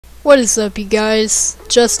What is up, you guys?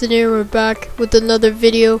 Justin here, we're back with another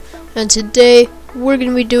video, and today we're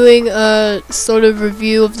gonna be doing a sort of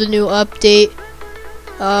review of the new update.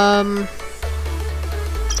 I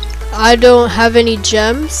don't have any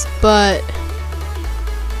gems, but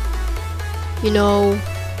you know,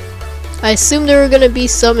 I assume there are gonna be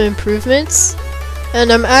some improvements,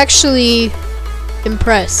 and I'm actually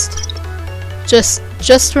impressed.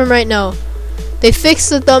 Just from right now. They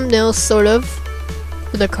fixed the thumbnails, sort of,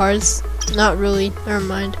 for the cars. Not really, never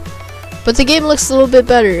mind. But the game looks a little bit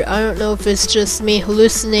better. I don't know if it's just me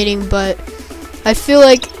hallucinating, but I feel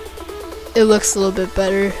like it looks a little bit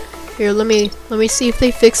better. Here, let me see if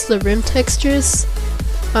they fixed the rim textures.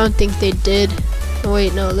 I don't think they did. Oh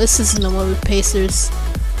wait, no, this isn't the one with pacers.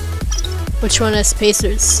 Which one has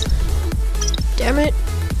pacers? Damn it.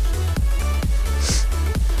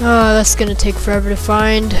 Oh, that's gonna take forever to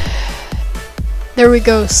find. There we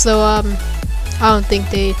go. So I don't think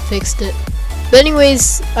they fixed it. But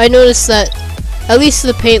anyways, I noticed that at least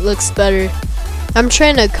the paint looks better. I'm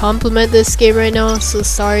trying to compliment this game right now, so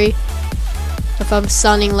sorry if I'm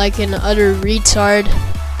sounding like an utter retard.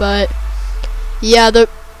 But yeah, the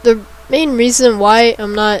main reason why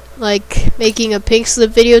I'm not like making a pink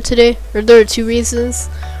slip video today, or there are two reasons.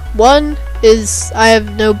 One is I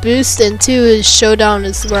have no boost, and two is showdown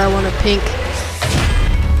is where I want a pink.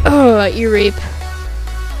 Oh, ear rape.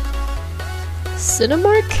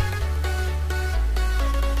 Cinemark?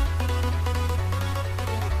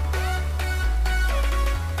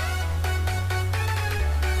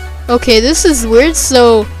 Okay, this is weird.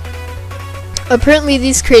 So apparently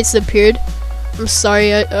these crates appeared. I'm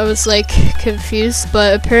sorry, I was like confused,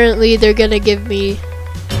 but apparently they're gonna give me.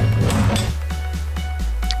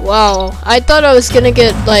 Wow, I thought I was gonna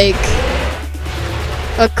get like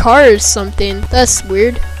a car or something. That's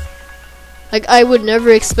weird. Like, I would never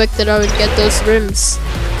expect that I would get those rims.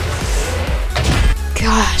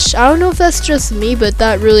 Gosh, I don't know if that's just me, but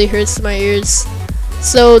that really hurts my ears.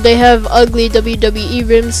 So they have ugly WWE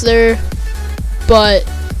rims there, but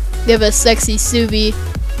they have a sexy Subi,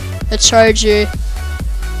 a Charger,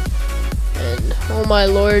 and oh my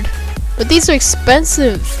lord. But these are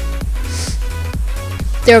expensive.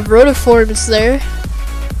 They have rotiforms there.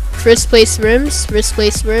 First place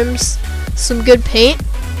rims, some good paint.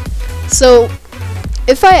 So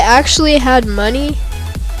if I actually had money,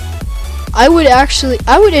 I would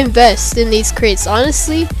invest in these crates.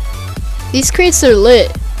 Honestly, these crates are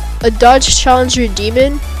lit. A Dodge Challenger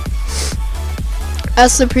Demon,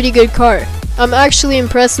 that's a pretty good car. I'm actually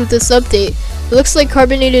impressed with this update. It looks like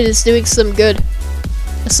Carbonated is doing some good.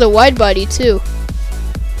 It's a wide body too.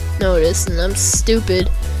 No, it isn't. I'm stupid.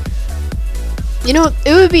 You know,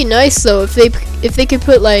 it would be nice though if they could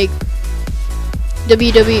put like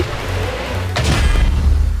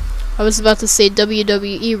I was about to say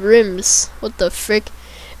WWE rims. What the frick?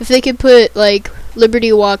 If they could put like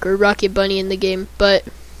Liberty Walk or Rocket Bunny in the game, but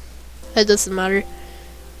that doesn't matter.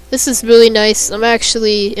 This is really nice. I'm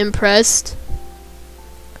actually impressed.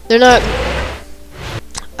 They're not.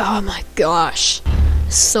 Oh my gosh,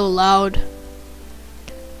 it's so loud.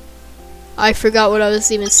 I forgot what I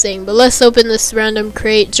was even saying, but let's open this random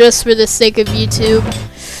crate just for the sake of YouTube.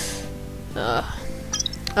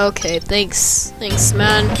 Okay, thanks,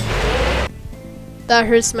 man. That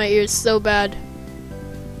hurts my ears so bad.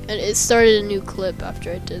 And it started a new clip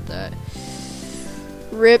after I did that.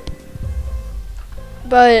 RIP.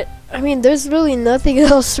 But, I mean, there's really nothing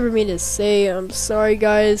else for me to say. I'm sorry,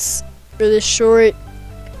 guys, for this short,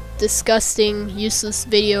 disgusting, useless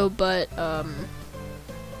video, but, I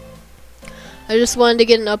just wanted to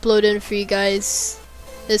get an upload in for you guys.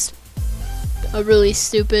 It's a really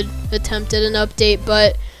stupid attempt at an update,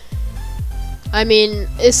 but I mean,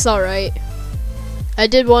 it's alright. I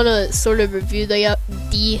did want to sort of review the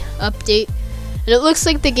update, and it looks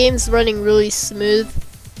like the game's running really smooth.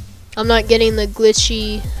 I'm not getting the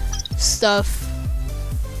glitchy stuff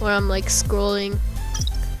where I'm like scrolling.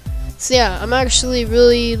 So yeah, I'm actually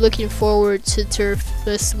really looking forward to Turf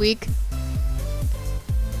this week.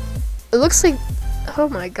 It looks like, oh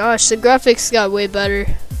my gosh, the graphics got way better.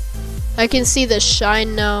 I can see the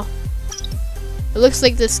shine now. It looks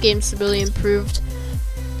like this game's really improved.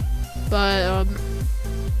 But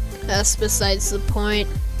that's besides the point.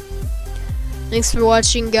 Thanks for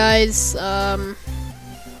watching, guys. I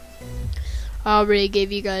already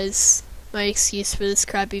gave you guys my excuse for this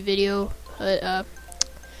crappy video. But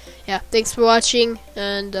yeah, thanks for watching,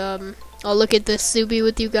 and I'll look at this Subi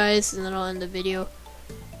with you guys, and then I'll end the video.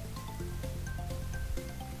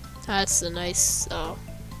 That's a nice.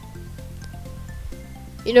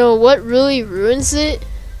 You know what really ruins it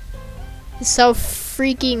is how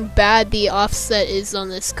freaking bad the offset is on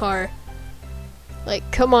this car.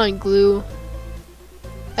 Like, come on, Glue.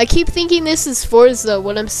 I keep thinking this is Forza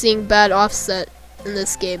when I'm seeing bad offset in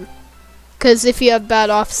this game. Because if you have bad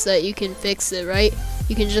offset, you can fix it, right?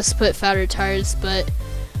 You can just put fatter tires, but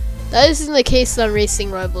that isn't the case on Racing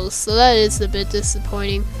Rivals, so that is a bit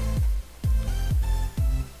disappointing.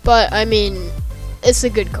 But, I mean, it's a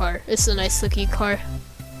good car. It's a nice looking car.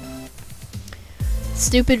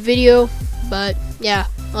 Stupid video, but yeah,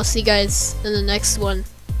 I'll see you guys in the next one.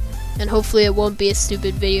 And hopefully it won't be a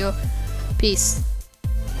stupid video. Peace.